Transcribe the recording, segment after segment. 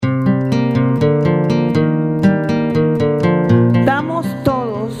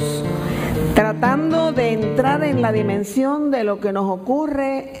la dimensión de lo que nos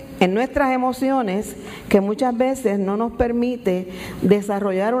ocurre en nuestras emociones, que muchas veces no nos permite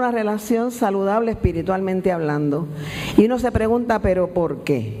desarrollar una relación saludable espiritualmente hablando. Y uno se pregunta, ¿pero por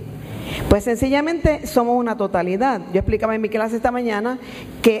qué? Pues sencillamente somos una totalidad. Yo explicaba en mi clase esta mañana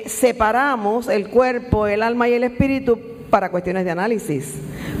que separamos el cuerpo, el alma y el espíritu para cuestiones de análisis,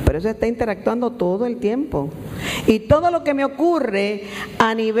 pero eso está interactuando todo el tiempo. Y todo lo que me ocurre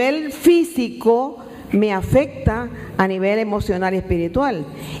a nivel físico me afecta a nivel emocional y espiritual.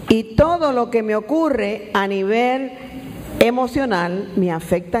 Y todo lo que me ocurre a nivel emocional me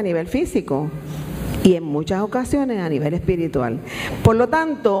afecta a nivel físico y en muchas ocasiones a nivel espiritual. Por lo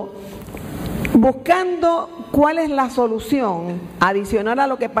tanto, buscando cuál es la solución adicional a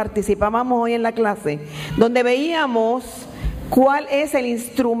lo que participábamos hoy en la clase, donde veíamos cuál es el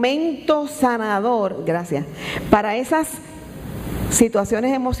instrumento sanador, gracias, para esas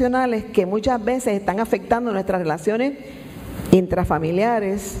situaciones emocionales que muchas veces están afectando nuestras relaciones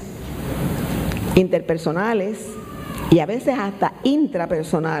intrafamiliares, interpersonales y a veces hasta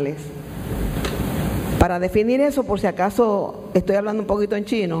intrapersonales. Para definir eso, por si acaso estoy hablando un poquito en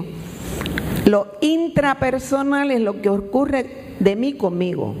chino, lo intrapersonal es lo que ocurre de mí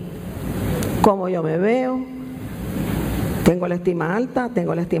conmigo, cómo yo me veo, tengo la estima alta,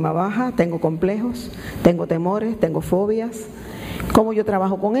 tengo la estima baja, tengo complejos, tengo temores, tengo fobias, cómo yo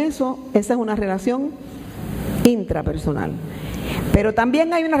trabajo con eso. Esa es una relación intrapersonal. Pero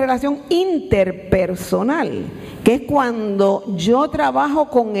también hay una relación interpersonal, que es cuando yo trabajo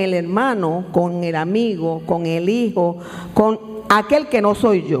con el hermano, con el amigo, con el hijo, con aquel que no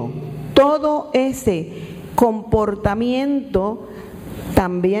soy yo. Todo ese comportamiento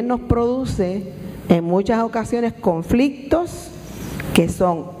también nos produce en muchas ocasiones conflictos que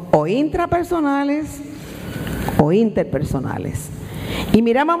son o intrapersonales o interpersonales. Y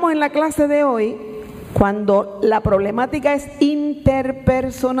mirábamos en la clase de hoy, cuando la problemática es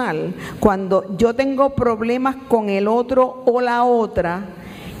interpersonal, cuando yo tengo problemas con el otro o la otra,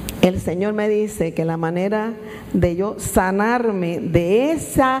 el Señor me dice que la manera de yo sanarme de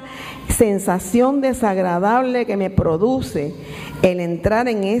esa sensación desagradable que me produce el entrar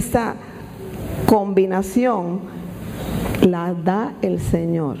en esa combinación, la da el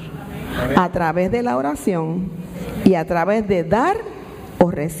Señor a través de la oración y a través de dar o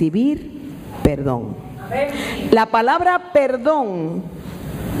recibir perdón. La palabra perdón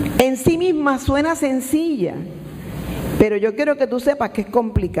en sí misma suena sencilla, pero yo quiero que tú sepas que es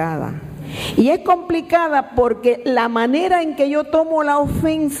complicada. Y es complicada porque la manera en que yo tomo la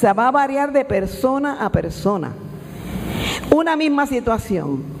ofensa va a variar de persona a persona. Una misma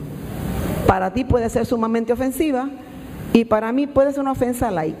situación para ti puede ser sumamente ofensiva y para mí puede ser una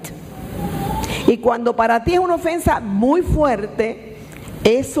ofensa light. Y cuando para ti es una ofensa muy fuerte,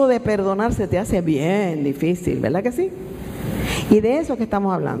 eso de perdonar se te hace bien difícil, ¿verdad que sí? Y de eso es que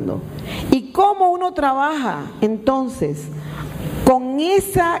estamos hablando. ¿Y cómo uno trabaja entonces con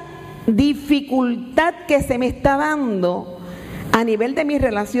esa dificultad que se me está dando a nivel de mis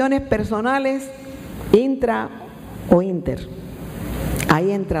relaciones personales, intra o inter? Ahí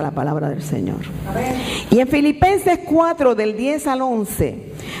entra la palabra del Señor. Y en Filipenses 4, del 10 al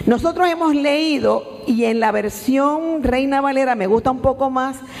 11, nosotros hemos leído, y en la versión Reina Valera me gusta un poco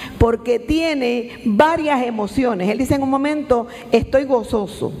más, porque tiene varias emociones. Él dice en un momento, estoy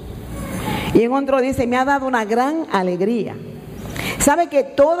gozoso. Y en otro dice, me ha dado una gran alegría. ¿Sabe que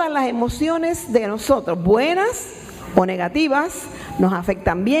todas las emociones de nosotros, buenas o negativas, nos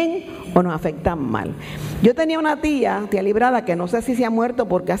afectan bien o nos afectan mal? Yo tenía una tía Librada, que no sé si se ha muerto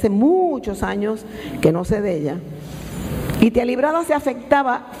porque hace muchos años que no sé de ella. Y tía Librada se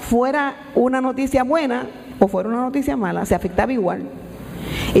afectaba, fuera una noticia buena o fuera una noticia mala, se afectaba igual.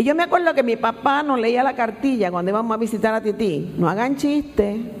 Y yo me acuerdo que mi papá nos leía la cartilla cuando íbamos a visitar a Tití. No hagan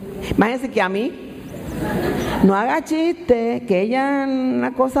chistes. Imagínense que a mí, no haga chistes, que ella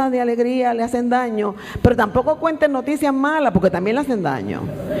las cosas de alegría le hacen daño, pero tampoco cuenten noticias malas porque también le hacen daño.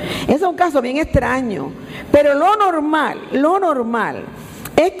 Ese es un caso bien extraño. Pero lo normal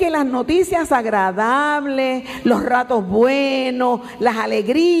es que las noticias agradables, los ratos buenos, las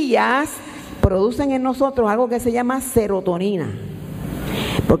alegrías, producen en nosotros algo que se llama serotonina.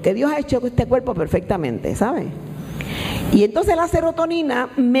 Porque Dios ha hecho este cuerpo perfectamente, ¿sabe? Y entonces la serotonina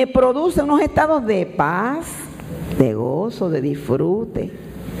me produce unos estados de paz, de gozo, de disfrute.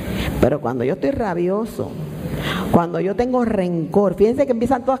 Pero cuando yo estoy rabioso, cuando yo tengo rencor, fíjense que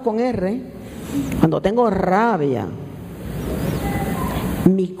empiezan todas con R, cuando tengo rabia,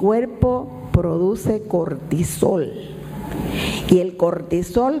 mi cuerpo produce cortisol. Y el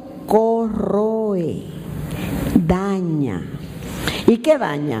cortisol corroe, daña. ¿Y qué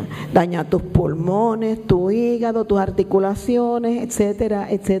daña? Daña tus pulmones, tu hígado, tus articulaciones, etcétera,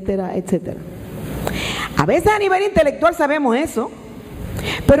 etcétera, etcétera. A veces a nivel intelectual sabemos eso,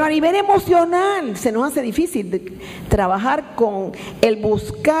 pero a nivel emocional se nos hace difícil trabajar con el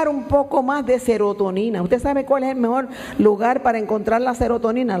buscar un poco más de serotonina. ¿Usted sabe cuál es el mejor lugar para encontrar la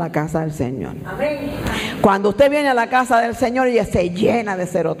serotonina? La casa del Señor. Amén. Cuando usted viene a la casa del Señor, ella se llena de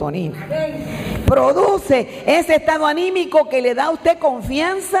serotonina. Amén. Produce ese estado anímico que le da a usted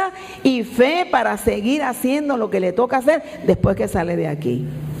confianza y fe para seguir haciendo lo que le toca hacer después que sale de aquí.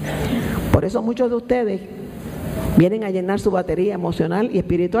 Por eso muchos de ustedes vienen a llenar su batería emocional y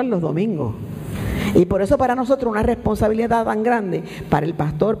espiritual los domingos. Y por eso para nosotros una responsabilidad tan grande, para el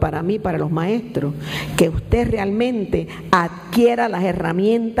pastor, para mí, para los maestros, que usted realmente adquiera las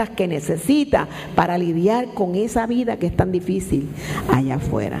herramientas que necesita para lidiar con esa vida que es tan difícil allá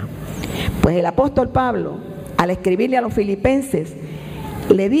afuera. Pues el apóstol Pablo, al escribirle a los filipenses,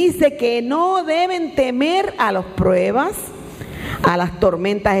 le dice que no deben temer a las pruebas, a las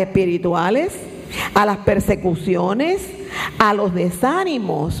tormentas espirituales, a las persecuciones, a los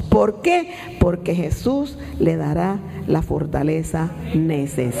desánimos. ¿Por qué? Porque Jesús le dará la fortaleza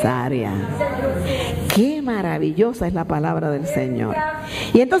necesaria. Qué maravillosa es la palabra del Señor.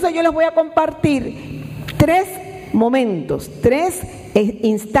 Y entonces yo les voy a compartir 3 momentos, 3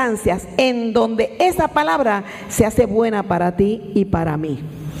 instancias en donde esa palabra se hace buena para ti y para mí.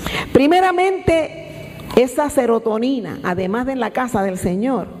 Primeramente, esa serotonina, además de en la casa del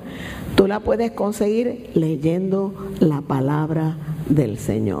Señor, tú la puedes conseguir leyendo la palabra del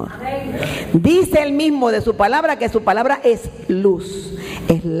Señor. Dice él mismo de su palabra que su palabra es luz,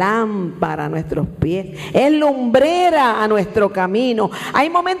 es lámpara a nuestros pies, es lumbrera a nuestro camino. Hay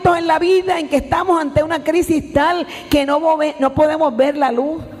momentos en la vida en que estamos ante una crisis tal que no podemos ver la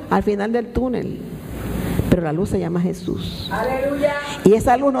luz al final del túnel. Pero la luz se llama Jesús. ¡Aleluya! Y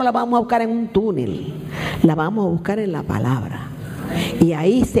esa luz no la vamos a buscar en un túnel, la vamos a buscar en la palabra. Y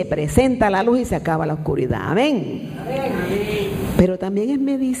ahí se presenta la luz y se acaba la oscuridad. Amén. Amén. Pero también es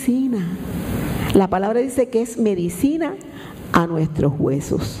medicina. La palabra dice que es medicina a nuestros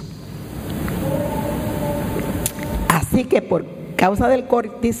huesos. Así que por causa del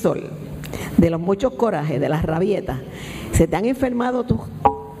cortisol, de los muchos corajes, de las rabietas, se te han enfermado tus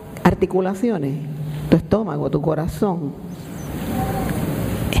articulaciones, tu estómago, tu corazón.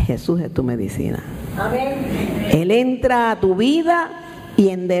 Jesús es tu medicina. Amén. Él entra a tu vida y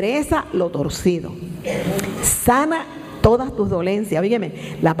endereza lo torcido. Sana todas tus dolencias. Fíjeme,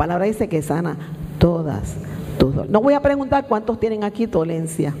 la palabra dice que sana todas tus dolencias. No voy a preguntar cuántos tienen aquí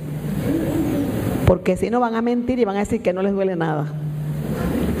dolencia, porque si no van a mentir y van a decir que no les duele nada.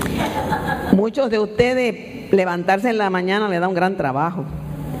 Muchos de ustedes levantarse en la mañana les da un gran trabajo,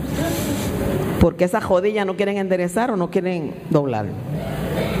 porque esas rodillas no quieren enderezar o no quieren doblar.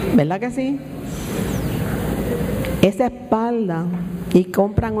 ¿Verdad que sí? Esa espalda, y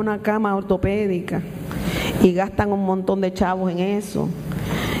compran una cama ortopédica y gastan un montón de chavos en eso,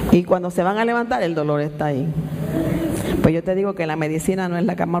 y cuando se van a levantar el dolor está ahí. Pues yo te digo que la medicina no es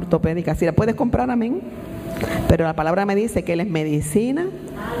la cama ortopédica. Si la puedes comprar, amén, pero la palabra me dice que Él es medicina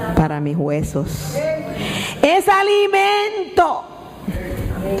para mis huesos. Es alimento.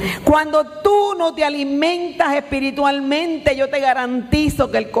 Cuando tú no te alimentas espiritualmente, yo te garantizo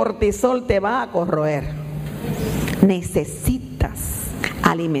que el cortisol te va a corroer. Necesitas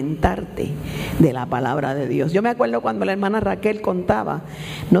alimentarte de la palabra de Dios. Yo me acuerdo cuando la hermana Raquel contaba,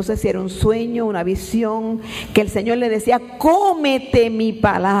 no sé si era un sueño, una visión, que el Señor le decía: cómete mi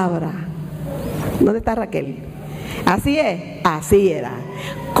palabra. ¿Dónde está Raquel? Así es, así era.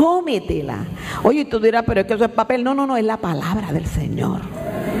 Cómetela. Oye, tú dirás, pero es que eso es papel. No, no, no, es la palabra del Señor.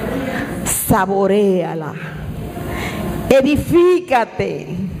 Saboréala. Edifícate.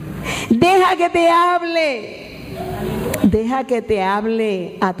 Deja que te hable. Deja que te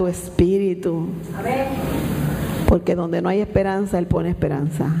hable a tu espíritu. Porque donde no hay esperanza, Él pone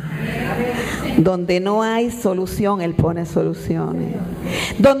esperanza. Donde no hay solución, Él pone soluciones.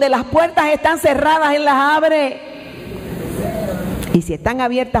 Donde las puertas están cerradas, Él las abre. Y si están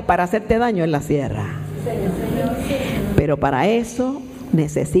abiertas para hacerte daño, Él las cierra. Pero para eso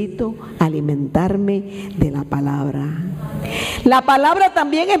necesito alimentarme de la palabra. La palabra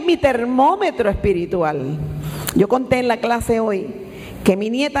también es mi termómetro espiritual. Yo conté en la clase hoy que mi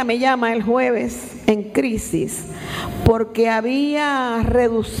nieta me llama el jueves en crisis porque había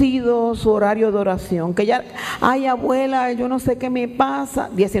reducido su horario de oración. Que ya, ay abuela, yo no sé qué me pasa.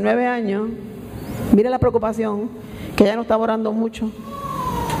 19 años. Mire la preocupación, que ella no estaba orando mucho.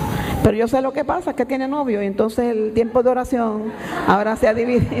 Pero yo sé lo que pasa, que tiene novio y entonces el tiempo de oración ahora se ha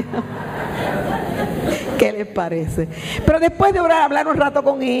dividido. ¿Qué les parece? Pero después de orar, hablar un rato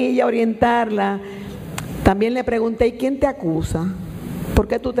con ella, orientarla, también le pregunté, ¿y quién te acusa? ¿Por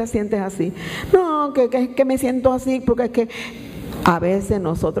qué tú te sientes así? No, que me siento así porque es que a veces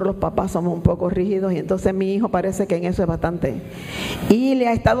nosotros los papás somos un poco rígidos y entonces mi hijo parece que en eso es bastante. Y le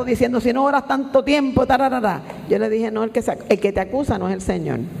ha estado diciendo, si no oras tanto tiempo, tararara. Yo le dije, no, el que te acusa no es el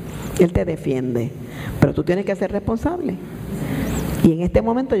Señor, Él te defiende, pero tú tienes que ser responsable. Y en este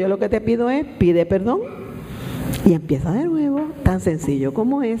momento yo lo que te pido es, pide perdón y empieza de nuevo, tan sencillo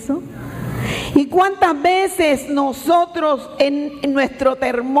como eso. ¿Y cuántas veces nosotros en nuestro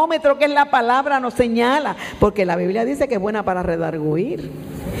termómetro, que es la palabra, nos señala? Porque la Biblia dice que es buena para redarguir.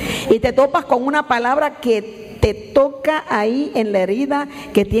 Y te topas con una palabra que te toca ahí en la herida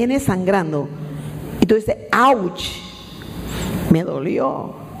que tienes sangrando. Y tú dices, ¡ouch! Me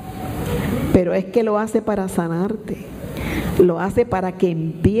dolió. Pero es que lo hace para sanarte. Lo hace para que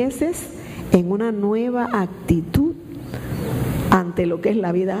empieces en una nueva actitud ante lo que es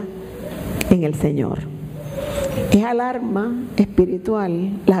la vida en el Señor. Es alarma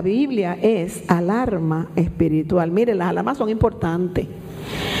espiritual. La Biblia es alarma espiritual. Miren, las alarmas son importantes.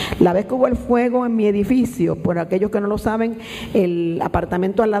 La vez que hubo el fuego en mi edificio, por aquellos que no lo saben, el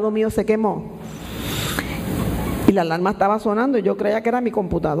apartamento al lado mío se quemó y la alarma estaba sonando y yo creía que era mi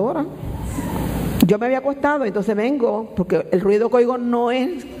computadora. Yo me había acostado, entonces vengo, porque el ruido que oigo no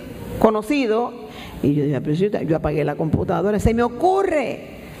es conocido, y yo dije, pero yo apagué la computadora. Se me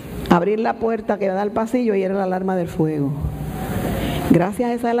ocurre abrir la puerta que da al pasillo y era la alarma del fuego. Gracias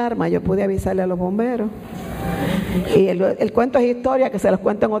a esa alarma yo pude avisarle a los bomberos. Y el cuento es historia que se los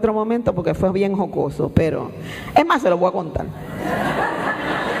cuento en otro momento porque fue bien jocoso, pero es más, se los voy a contar.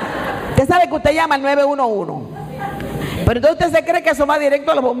 Usted sabe que usted llama al 911, pero entonces usted se cree que eso va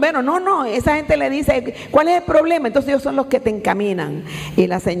directo a los bomberos. No, esa gente le dice, ¿cuál es el problema? Entonces ellos son los que te encaminan. Y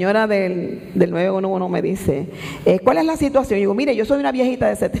la señora del 911 me dice, ¿cuál es la situación? Y digo, mire, yo soy una viejita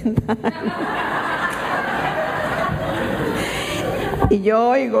de 70 años. Y yo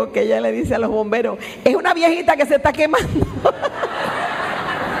oigo que ella le dice a los bomberos, es una viejita que se está quemando.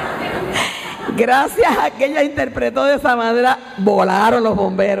 Gracias a que ella interpretó de esa manera, volaron los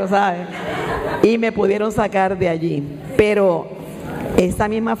bomberos, ¿sabes? Y me pudieron sacar de allí. Pero esa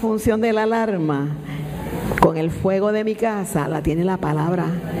misma función de la alarma, con el fuego de mi casa, la tiene la palabra.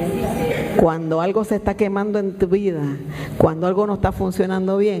 Cuando algo se está quemando en tu vida, cuando algo no está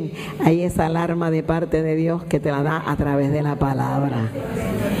funcionando bien, hay esa alarma de parte de Dios que te la da a través de la palabra.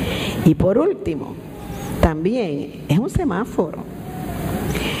 Y por último, también es un semáforo.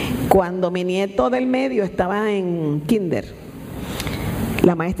 Cuando mi nieto del medio estaba en kinder,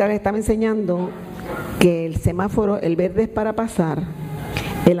 la maestra le estaba enseñando que el semáforo, el verde es para pasar,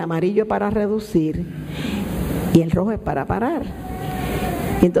 el amarillo para reducir y el rojo es para parar.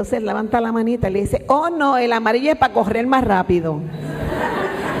 Y entonces levanta la manita y le dice, oh no, el amarillo es para correr más rápido.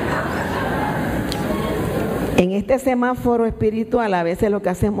 En este semáforo espiritual a veces lo que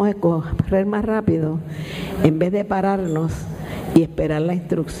hacemos es correr más rápido en vez de pararnos y esperar la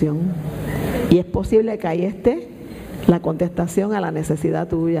instrucción. Y es posible que ahí esté la contestación a la necesidad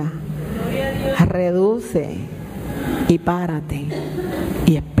tuya. Reduce y párate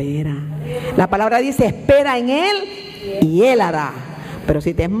y espera. La palabra dice, espera en Él y Él hará. Pero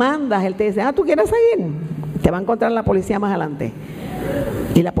si te mandas, Él te dice, ¿tú quieres seguir? Te va a encontrar la policía más adelante.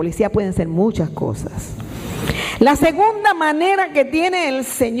 Y la policía pueden ser muchas cosas. La segunda manera que tiene el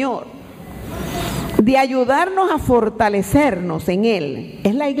Señor de ayudarnos a fortalecernos en Él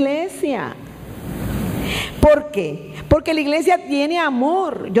es la iglesia. ¿Por qué? Porque la iglesia tiene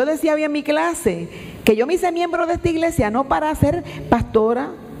amor. Yo decía hoy en mi clase que yo me hice miembro de esta iglesia no para ser pastora,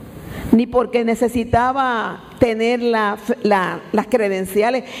 ni porque necesitaba tener las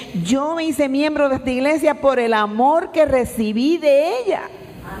credenciales. Yo me hice miembro de esta iglesia por el amor que recibí de ella.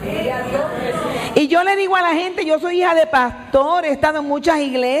 Y yo le digo a la gente, yo soy hija de pastor, he estado en muchas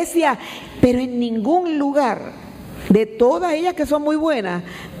iglesias, pero en ningún lugar de todas ellas que son muy buenas,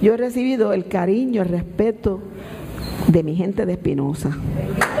 yo he recibido el cariño, el respeto de mi gente de Espinosa.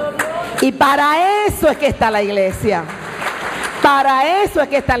 Y para eso es que está la iglesia. Para eso es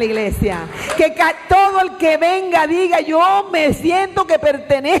que está la iglesia. Que todo el que venga diga, yo me siento que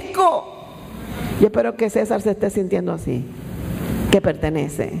pertenezco. Yo espero que César se esté sintiendo así, que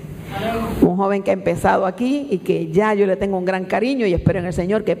pertenece. Un joven que ha empezado aquí y que ya yo le tengo un gran cariño y espero en el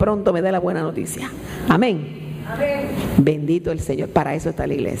Señor que pronto me dé la buena noticia. Amén. Bendito el Señor, para eso está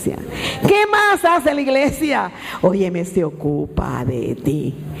la iglesia. ¿Qué más hace la iglesia? Óyeme, se ocupa de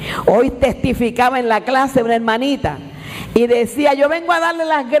ti. Hoy testificaba en la clase una hermanita y decía, yo vengo a darle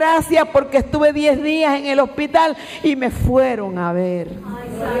las gracias porque estuve 10 días en el hospital y me fueron a ver.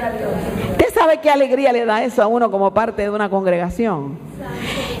 Usted sabe qué alegría le da eso a uno como parte de una congregación?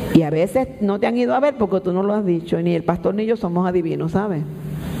 Y a veces no te han ido a ver porque tú no lo has dicho, ni el pastor ni yo somos adivinos, ¿sabes?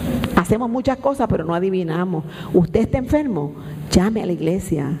 Hacemos muchas cosas pero no adivinamos. Usted está enfermo, llame a la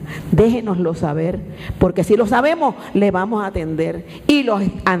iglesia, déjenoslo saber, porque si lo sabemos le vamos a atender, y los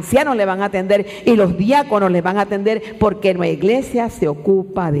ancianos le van a atender, y los diáconos le van a atender, porque la iglesia se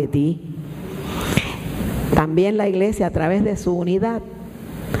ocupa de ti. También la iglesia, a través de su unidad,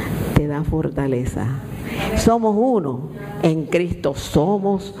 te da fortaleza. Somos uno en Cristo,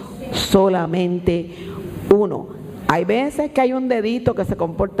 somos solamente uno. Hay veces que hay un dedito que se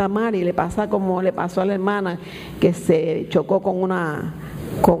comporta mal y le pasa como le pasó a la hermana que se chocó con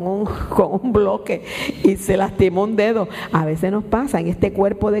un bloque y se lastimó un dedo. A veces nos pasa en este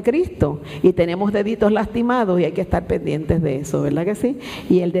cuerpo de Cristo y tenemos deditos lastimados y hay que estar pendientes de eso, ¿verdad que sí?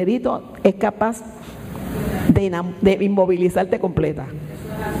 Y el dedito es capaz de inmovilizarte completa,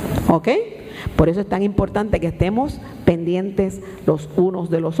 ¿ok? Por eso es tan importante que estemos pendientes los unos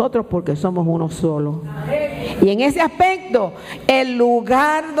de los otros, porque somos uno solo. Y en ese aspecto, el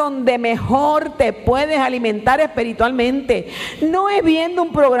lugar donde mejor te puedes alimentar espiritualmente no es viendo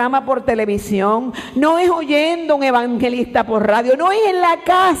un programa por televisión, no es oyendo un evangelista por radio, no es en la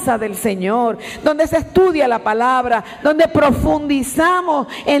casa del Señor, donde se estudia la palabra, donde profundizamos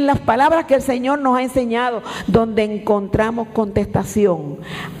en las palabras que el Señor nos ha enseñado, donde encontramos contestación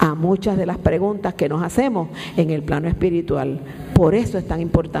a muchas de las preguntas que nos hacemos en el plano espiritual. Por eso es tan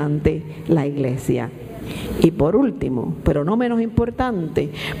importante la iglesia. Y por último, pero no menos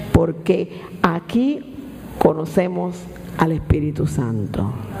importante, porque aquí conocemos al Espíritu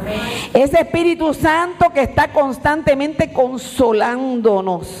Santo. Ese Espíritu Santo que está constantemente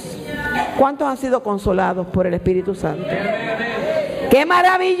consolándonos. ¿Cuántos han sido consolados por el Espíritu Santo? ¡Qué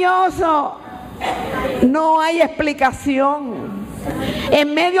maravilloso! No hay explicación.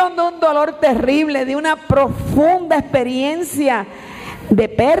 En medio de un dolor terrible, de una profunda experiencia de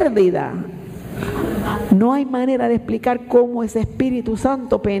pérdida, no hay manera de explicar cómo ese Espíritu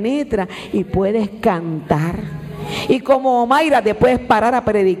Santo penetra y puedes cantar. Y como Mayra te puedes parar a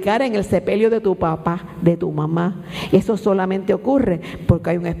predicar en el sepelio de tu papá, de tu mamá. Eso solamente ocurre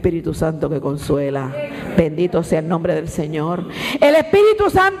porque hay un Espíritu Santo que consuela. Bendito sea el nombre del Señor. El Espíritu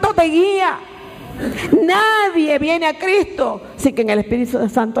Santo te guía. Nadie viene a Cristo sin que en el Espíritu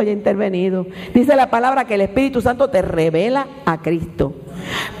Santo haya intervenido. Dice la palabra que el Espíritu Santo te revela a Cristo.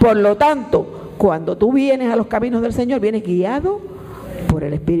 Por lo tanto, cuando tú vienes a los caminos del Señor, vienes guiado por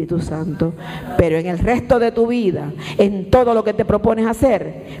el Espíritu Santo. Pero en el resto de tu vida, en todo lo que te propones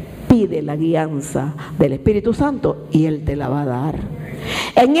hacer, pide la guianza del Espíritu Santo y Él te la va a dar.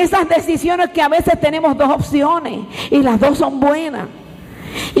 En esas decisiones que a veces tenemos dos opciones y las dos son buenas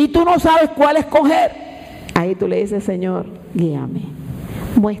y tú no sabes cuál escoger, ahí tú le dices: Señor, guíame,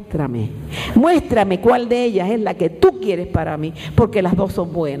 muéstrame cuál de ellas es la que tú quieres para mí, porque las dos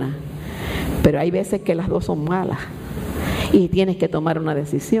son buenas. Pero hay veces que las dos son malas y tienes que tomar una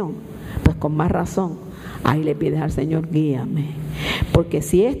decisión. Pues con más razón, ahí le pides al Señor: guíame, porque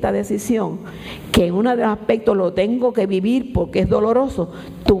si esta decisión, que en uno de los aspectos lo tengo que vivir porque es doloroso,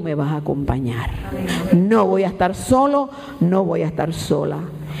 tú me vas a acompañar. No voy a estar solo, no voy a estar sola.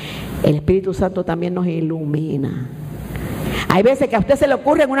 El Espíritu Santo también nos ilumina. Hay veces que a usted se le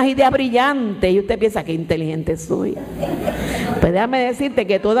ocurren unas ideas brillantes y usted piensa: qué inteligente soy. Pues déjame decirte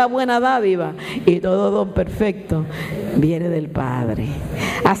que toda buena dádiva y todo don perfecto viene del Padre.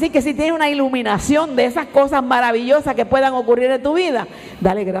 Así que si tienes una iluminación de esas cosas maravillosas que puedan ocurrir en tu vida,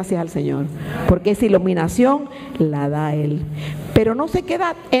 dale gracias al Señor, porque esa iluminación la da Él. Pero no se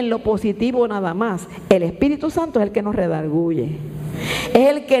queda en lo positivo nada más. El Espíritu Santo es el que nos redarguye, es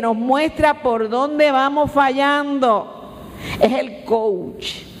el que nos muestra por dónde vamos fallando. Es el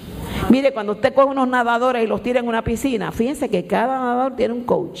coach. Mire, cuando usted coge unos nadadores y los tira en una piscina, fíjense que cada nadador tiene un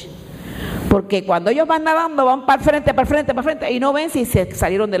coach. Porque cuando ellos van nadando, van para el frente, y no ven si se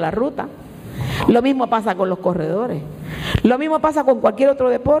salieron de la ruta. Lo mismo pasa con los corredores. Lo mismo pasa con cualquier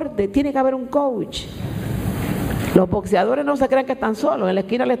otro deporte. Tiene que haber un coach. Los boxeadores no se crean que están solos. En la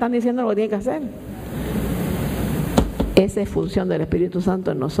esquina le están diciendo lo que tienen que hacer. Esa es función del Espíritu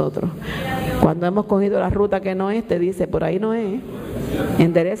Santo en nosotros. Cuando hemos cogido la ruta que no es, te dice: por ahí no es,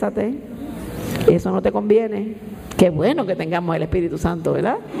 enderézate, eso no te conviene. Qué bueno que tengamos el Espíritu Santo,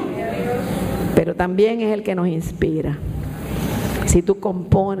 ¿verdad? Pero también es el que nos inspira. Si tú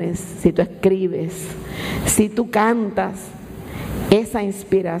compones, si tú escribes, si tú cantas, esa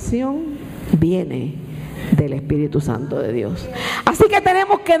inspiración viene del Espíritu Santo de Dios. Así que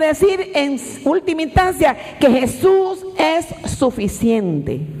tenemos que decir en última instancia que Jesús es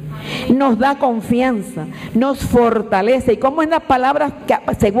suficiente, nos da confianza, nos fortalece. ¿Y cómo es las palabras que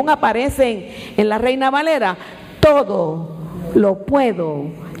según aparecen en la Reina Valera? Todo lo puedo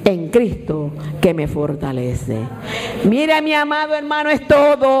en Cristo que me fortalece. Mira, mi amado hermano, es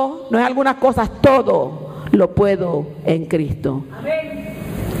todo, no es algunas cosas, todo lo puedo en Cristo.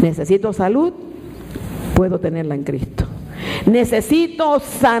 Necesito salud, puedo tenerla en Cristo. Necesito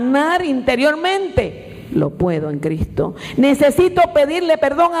sanar interiormente, lo puedo en Cristo. Necesito pedirle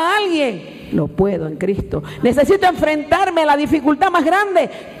perdón a alguien, lo puedo en Cristo. Necesito enfrentarme a la dificultad más grande,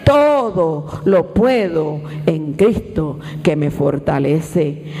 todo lo puedo en Cristo que me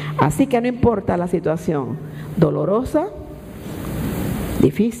fortalece. Así que no importa la situación, dolorosa,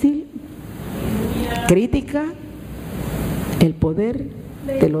 difícil, crítica, el poder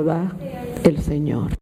te lo da el Señor.